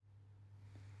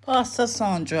Pastor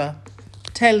Sandra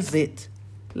tells it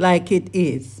like it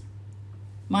is.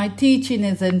 My teaching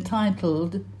is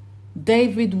entitled,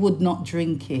 David Would Not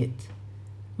Drink It.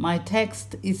 My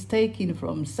text is taken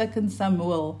from 2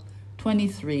 Samuel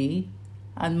 23,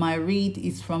 and my read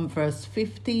is from verse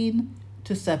 15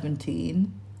 to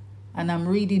 17, and I'm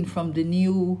reading from the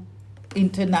New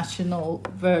International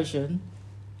Version,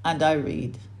 and I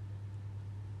read,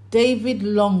 David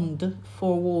longed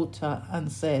for water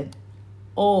and said,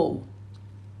 "Oh,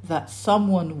 that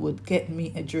someone would get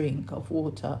me a drink of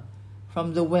water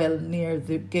from the well near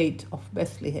the gate of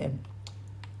Bethlehem."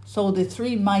 So the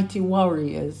three mighty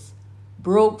warriors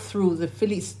broke through the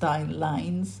Philistine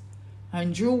lines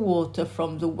and drew water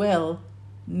from the well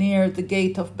near the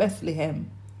gate of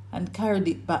Bethlehem and carried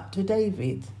it back to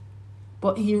David.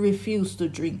 But he refused to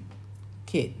drink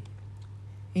it.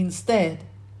 Instead,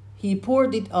 he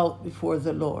poured it out before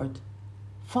the Lord.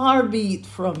 "Far be it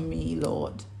from me,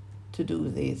 Lord, to do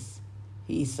this,"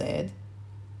 he said.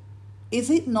 "Is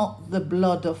it not the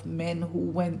blood of men who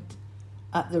went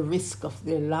at the risk of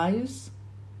their lives?"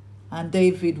 And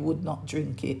David would not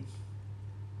drink it.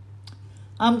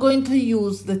 I'm going to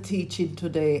use the teaching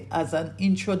today as an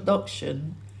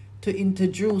introduction to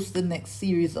introduce the next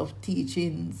series of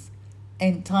teachings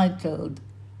entitled,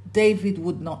 David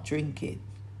Would Not Drink It.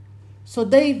 So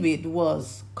David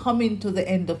was coming to the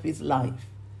end of his life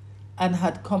and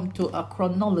had come to a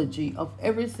chronology of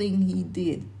everything he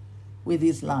did with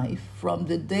his life from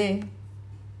the day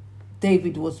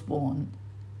David was born.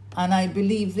 And I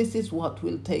believe this is what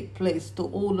will take place to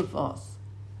all of us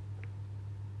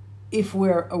if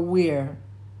we're aware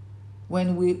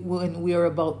when we are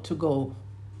about to go,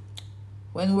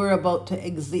 when we're about to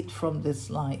exit from this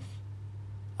life.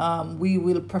 We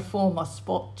will perform a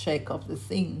spot check of the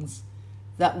things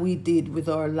that we did with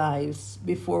our lives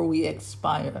before we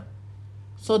expire.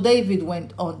 So David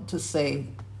went on to say,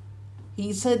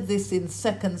 he said this in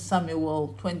 2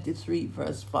 Samuel 23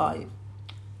 verse 5,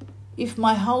 "If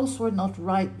my house were not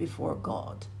right before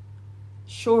God,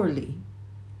 surely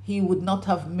he would not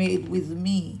have made with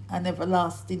me an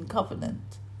everlasting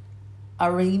covenant,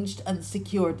 arranged and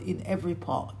secured in every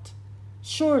part.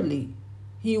 Surely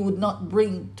he would not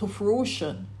bring to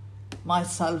fruition my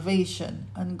salvation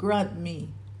and grant me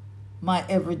my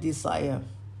every desire."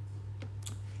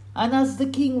 And as the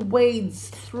king wades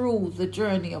through the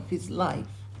journey of his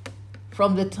life,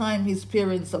 from the time his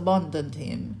parents abandoned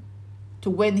him to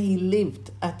when he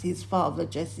lived at his father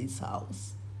Jesse's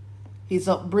house, his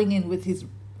upbringing with his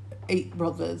 8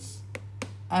 brothers,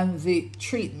 and the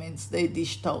treatments they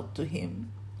dished out to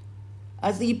him,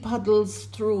 as he paddles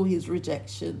through his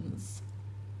rejection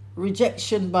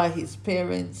by his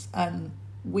parents, and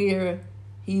where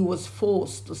he was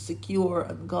forced to secure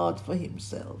and guard for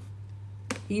himself.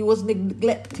 He was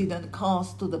neglected and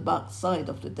cast to the backside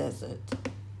of the desert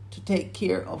to take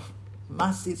care of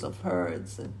masses of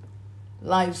herds and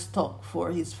livestock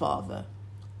for his father.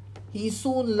 He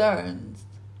soon learned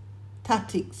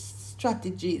tactics,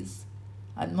 strategies,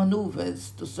 and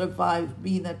maneuvers to survive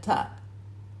being attacked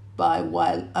by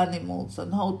wild animals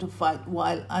and how to fight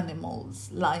wild animals,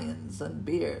 lions and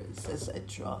bears,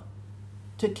 etc.,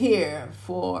 to care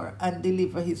for and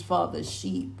deliver his father's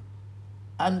sheep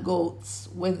and goats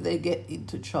when they get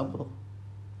into trouble.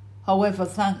 However,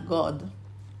 thank God,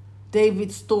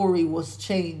 David's story was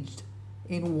changed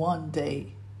in one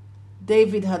day.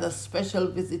 David had a special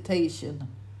visitation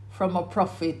from a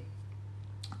prophet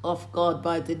of God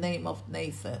by the name of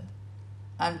Nathan.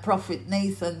 And Prophet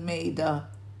Nathan made a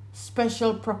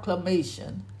special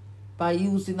proclamation by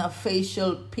using a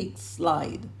facial pick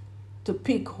slide to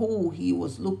pick who he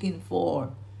was looking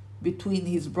for between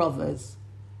his brothers,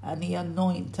 and he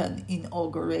anointed and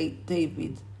inaugurated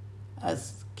David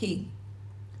as king.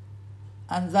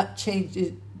 And that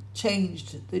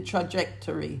changed the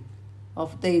trajectory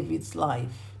of David's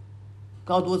life.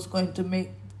 God was going to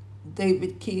make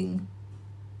David king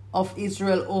of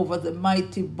Israel over the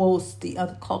mighty, boasty,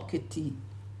 and cockety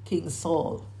King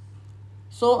Saul.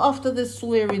 So after the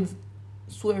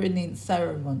swearing-in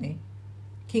ceremony,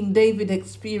 King David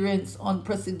experienced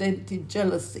unprecedented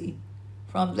jealousy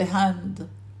from the hand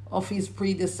of his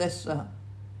predecessor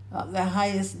at the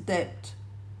highest depth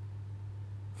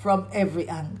from every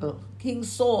angle. King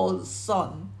Saul's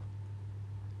son,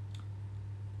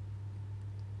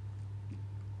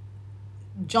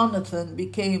 Jonathan,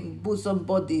 became bosom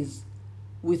buddies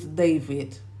with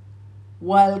David,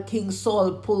 while King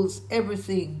Saul pulls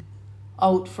everything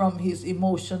out from his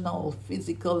emotional,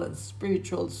 physical, and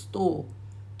spiritual store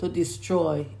to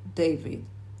destroy David.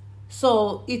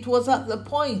 So it was at the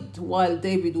point while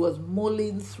David was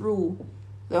mulling through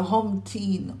the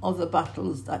umpteen other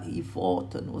battles that he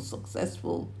fought and was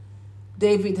successful,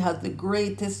 David had the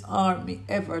greatest army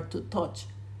ever to touch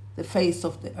the face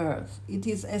of the earth. It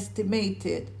is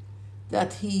estimated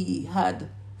that he had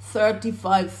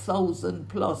 35,000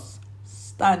 plus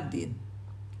standing.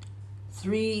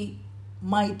 3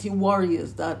 mighty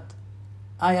warriors that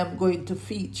I am going to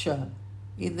feature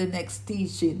in the next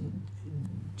teaching: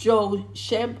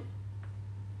 Josheb,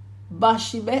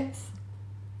 Bashibeth,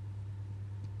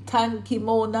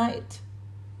 Tanchimonite,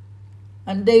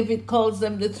 and David calls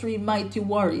them the 3 mighty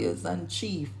warriors and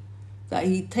chief that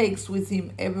he takes with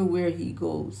him everywhere he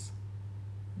goes.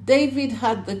 David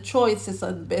had the choicest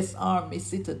and best army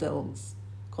citadels,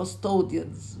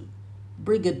 custodians,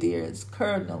 brigadiers,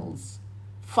 colonels,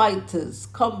 fighters,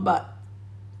 combatants,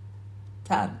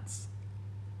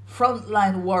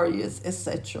 frontline warriors,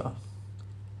 etc.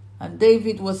 And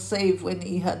David was saved when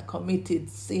he had committed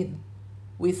sin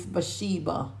with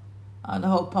Bathsheba, and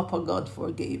how Papa God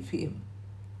forgave him.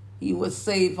 He was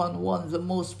saved and won the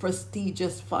most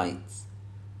prestigious fights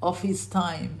of his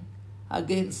time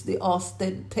against the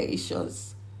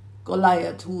ostentatious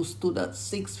Goliath, who stood at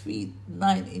 6 feet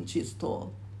 9 inches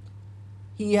tall.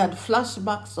 He had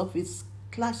flashbacks of his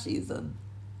clashes and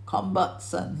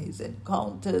combats and his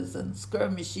encounters and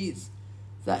skirmishes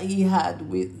that he had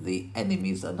with the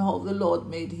enemies, and how the Lord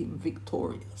made him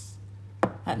victorious,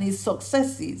 and his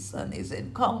successes and his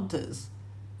encounters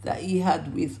that he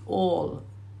had with all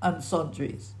and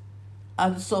sundries.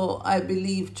 And so I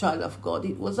believe, child of God,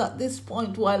 it was at this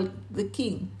point, while the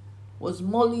king was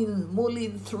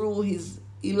mulling through his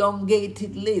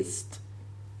elongated list,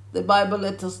 the Bible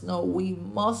let us know we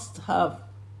must have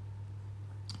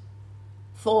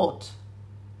thought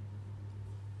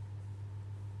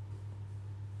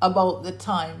about the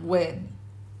time when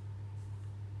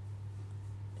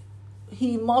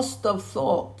he must have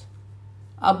thought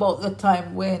about the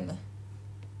time when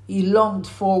he longed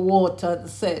for water and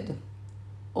said,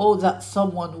 "Oh, that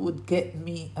someone would get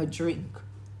me a drink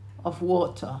of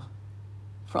water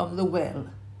from the well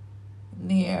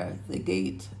near the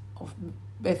gate of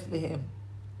Bethlehem."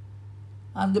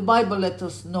 And the Bible let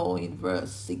us know in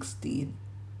verse 16,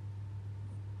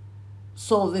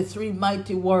 so the 3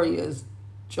 mighty warriors,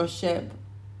 Josheb,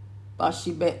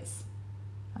 Bashibeth,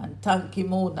 and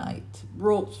Tanchimonite,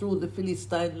 broke through the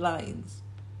Philistine lines,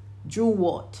 drew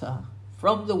water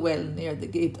from the well near the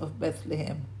gate of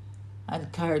Bethlehem,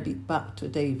 and carried it back to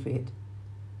David.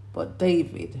 But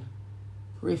David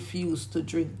refused to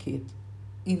drink it.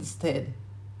 Instead,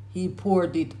 he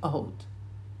poured it out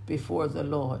before the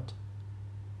Lord.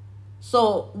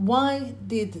 So why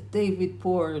did David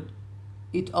pour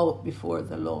it out before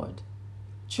the Lord?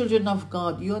 Children of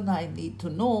God, you and I need to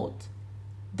note,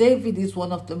 David is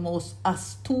one of the most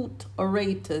astute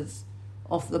orators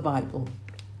of the Bible.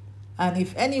 And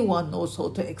if anyone knows how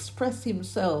to express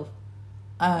himself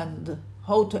and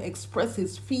how to express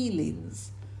his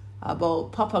feelings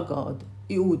about Papa God,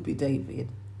 it would be David.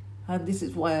 And this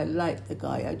is why I like the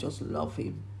guy. I just love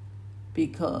him,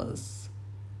 because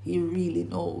he really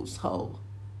knows how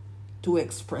to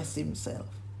express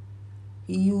himself.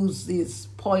 He uses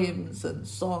poems and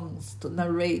songs to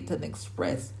narrate and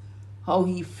express how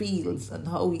he feels and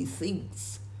how he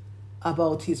thinks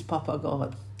about his Papa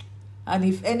God. And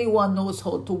if anyone knows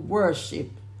how to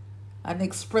worship and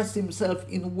express himself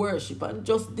in worship and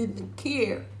just didn't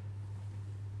care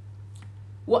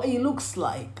what he looks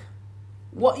like,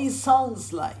 what he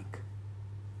sounds like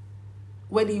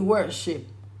when he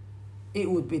worshiped, it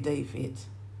would be David.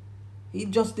 He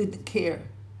just didn't care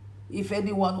if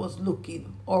anyone was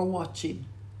looking or watching.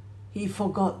 He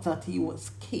forgot that he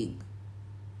was king.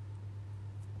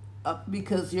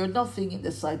 Because you're nothing in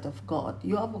the sight of God.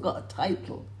 You haven't got a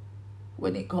title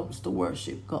when it comes to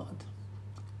worship God.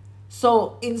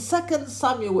 So in 2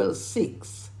 Samuel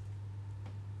 6,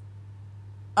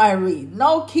 I read,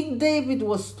 "Now King David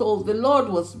was told the Lord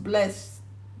was blessed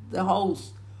the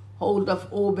household of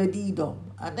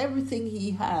Obed-Edom and everything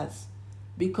he has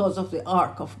because of the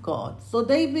ark of God. So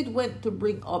David went to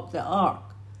bring up the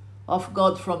ark of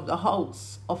God from the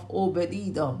house of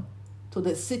Obed-Edom to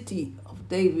the city of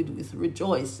David with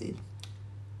rejoicing.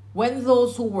 When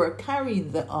those who were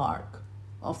carrying the ark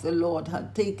of the Lord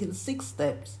had taken 6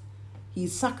 steps, he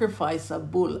sacrificed a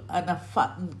bull and a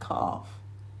fattened calf.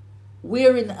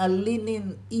 Wearing a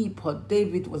linen ephod,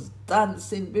 David was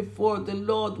dancing before the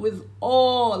Lord with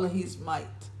all his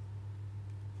might.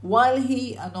 While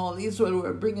he and all Israel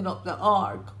were bringing up the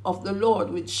ark of the Lord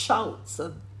with shouts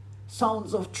and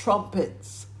sounds of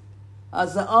trumpets,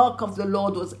 as the ark of the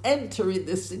Lord was entering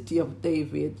the city of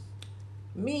David,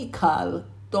 Michal,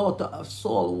 daughter of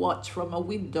Saul, watched from a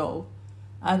window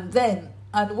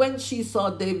And when she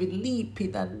saw David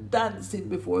leaping and dancing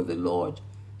before the Lord,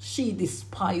 she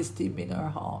despised him in her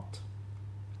heart.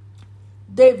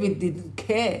 David didn't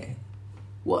care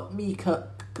what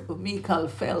Michal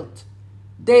felt.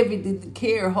 David didn't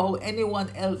care how anyone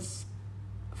else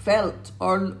felt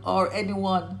or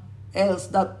anyone else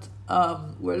that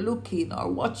were looking or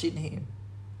watching him.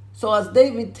 So as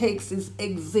David takes his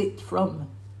exit from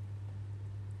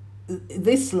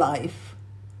this life,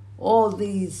 all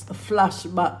these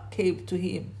flashbacks came to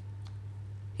him.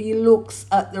 He looks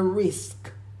at the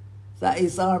risk that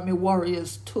his army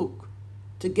warriors took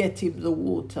to get him the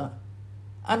water.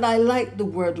 And I like the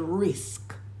word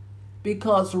risk,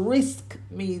 because risk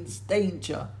means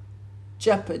danger,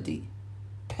 jeopardy,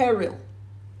 peril.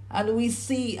 And we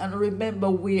see and remember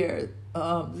where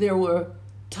there were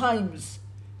times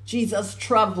Jesus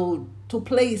traveled to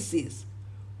places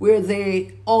where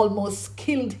they almost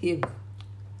killed him.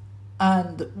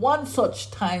 And one such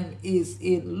time is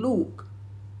in Luke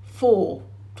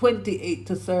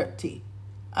 4:28-30.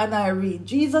 And I read,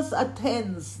 Jesus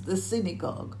attends the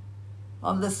synagogue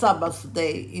on the Sabbath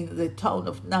day in the town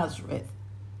of Nazareth,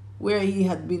 where he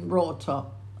had been brought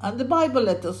up. And the Bible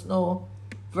let us know,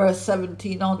 verse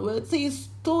 17 onwards, he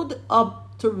stood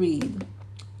up to read,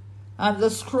 and the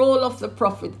scroll of the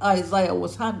prophet Isaiah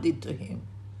was handed to him.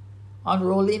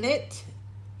 Unrolling it,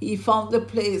 he found the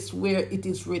place where it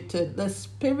is written, "The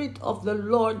Spirit of the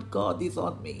Lord God is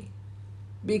on me,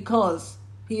 because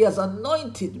he has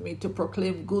anointed me to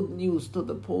proclaim good news to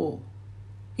the poor.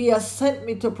 He has sent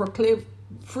me to proclaim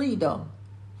freedom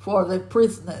for the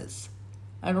prisoners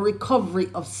and recovery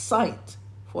of sight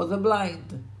for the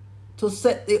blind, to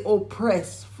set the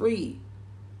oppressed free,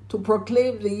 to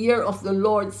proclaim the year of the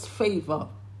Lord's favor."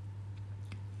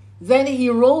 Then he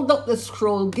rolled up the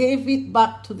scroll, gave it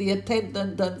back to the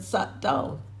attendant, and sat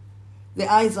down.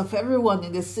 The eyes of everyone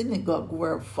in the synagogue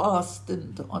were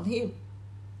fastened on him.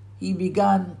 He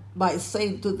began by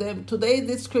saying to them, "Today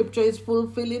this scripture is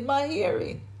fulfilled in my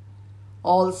hearing."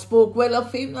 All spoke well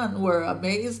of him and were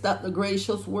amazed at the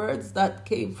gracious words that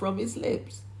came from his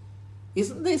lips.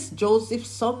 "Isn't this Joseph's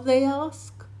son?" they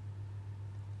asked.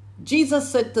 Jesus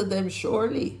said to them,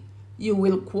 "Surely you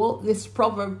will quote this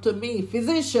proverb to me,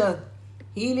 'Physician,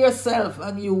 heal yourself,'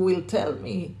 and you will tell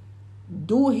me,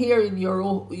 'Do here in your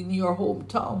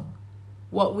hometown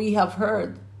what we have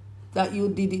heard that you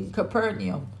did in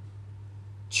Capernaum.'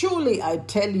 Truly I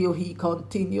tell you," he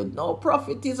continued, "no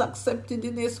prophet is accepted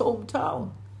in his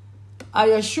hometown. I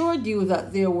assured you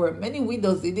that there were many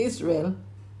widows in Israel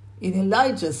in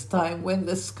Elijah's time, when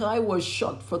the sky was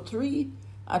shut for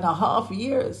 3.5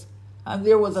 years, and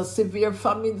there was a severe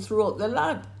famine throughout the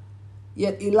land.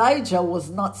 Yet Elijah was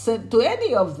not sent to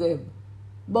any of them,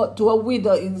 but to a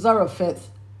widow in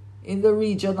Zarephath in the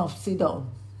region of Sidon.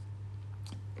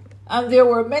 And there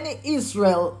were many in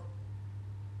Israel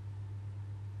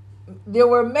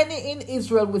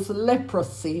with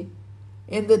leprosy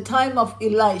in the time of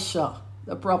Elisha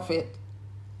the prophet,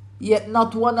 yet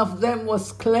not one of them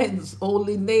was cleansed,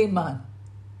 only Naaman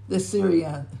the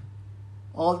Syrian."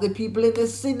 All the people in the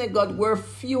synagogue were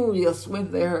furious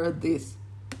when they heard this.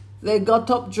 They got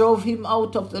up, drove him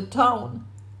out of the town,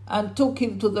 and took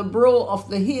him to the brow of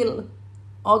the hill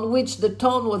on which the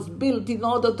town was built, in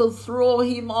order to throw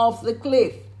him off the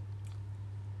cliff.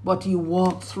 But he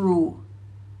walked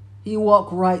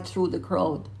right through the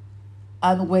crowd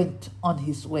and went on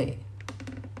his way.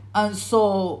 And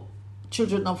so,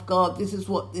 children of God, this is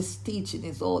what this teaching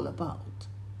is all about.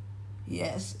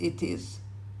 Yes, it is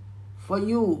for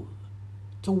you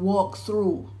to walk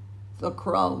through the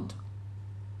crowd,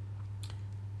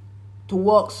 to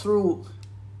walk through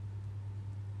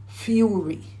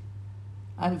fury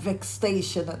and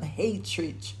vexation and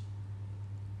hatred.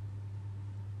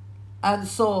 And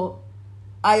so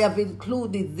I have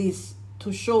included this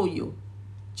to show you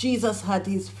Jesus had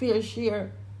his fair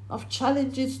share of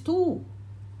challenges too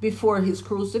before his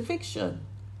crucifixion.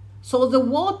 So the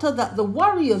water that the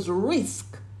warriors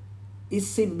risk is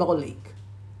symbolic.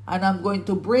 And I'm going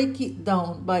to break it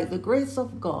down by the grace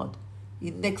of God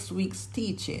in next week's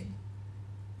teaching.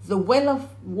 The well of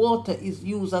water is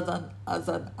used as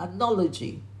an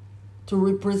analogy to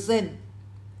represent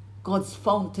God's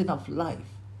fountain of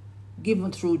life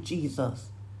given through Jesus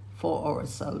for our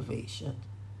salvation.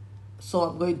 So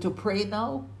I'm going to pray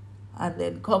now and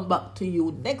then come back to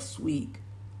you next week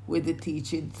with the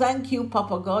teaching. Thank you,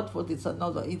 Papa God, for this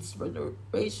another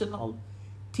inspirational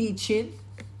teaching.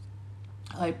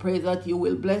 I pray that you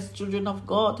will bless children of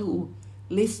God who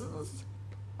listens.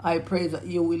 I pray that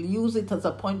you will use it as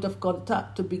a point of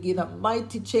contact to begin a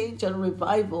mighty change and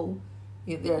revival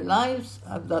in their lives,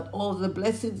 and that all the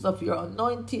blessings of your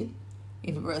anointing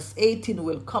in verse 18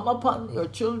 will come upon your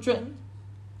children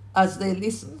as they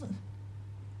listen.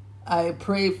 I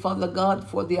pray, Father God,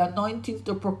 for the anointing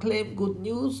to proclaim good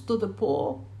news to the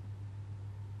poor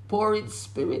in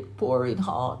spirit, poor in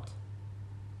heart,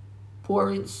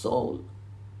 poor in soul,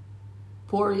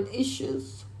 poor in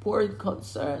issues, poor in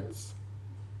concerns,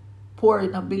 poor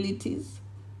in abilities,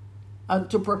 and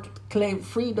to proclaim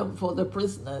freedom for the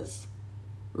prisoners,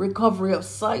 recovery of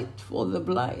sight for the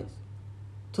blind,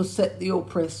 to set the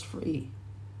oppressed free,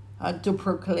 and to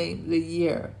proclaim the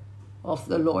year of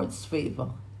the Lord's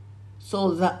favor,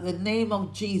 so that the name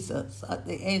of Jesus at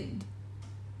the end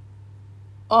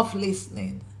of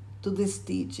listening to this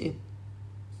teaching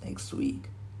next week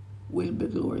will be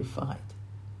glorified.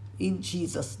 In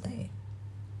Jesus' name,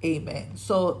 amen.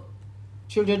 So,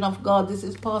 children of God, this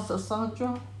is Pastor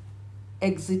Sandra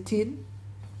exiting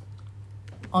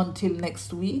until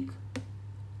next week,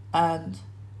 and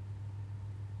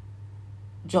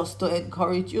just to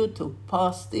encourage you to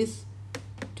pass this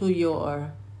to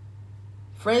your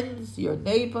friends, your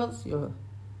neighbors, your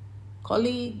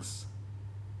colleagues,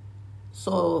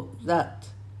 so that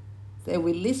they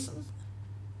will listen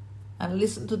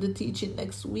to the teaching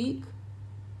next week,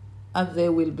 and they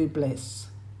will be blessed.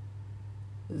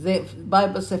 The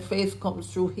Bible says faith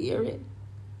comes through hearing,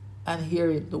 and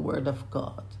hearing the word of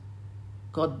God.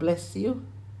 God bless you.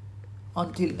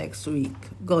 Until next week,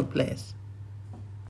 God bless.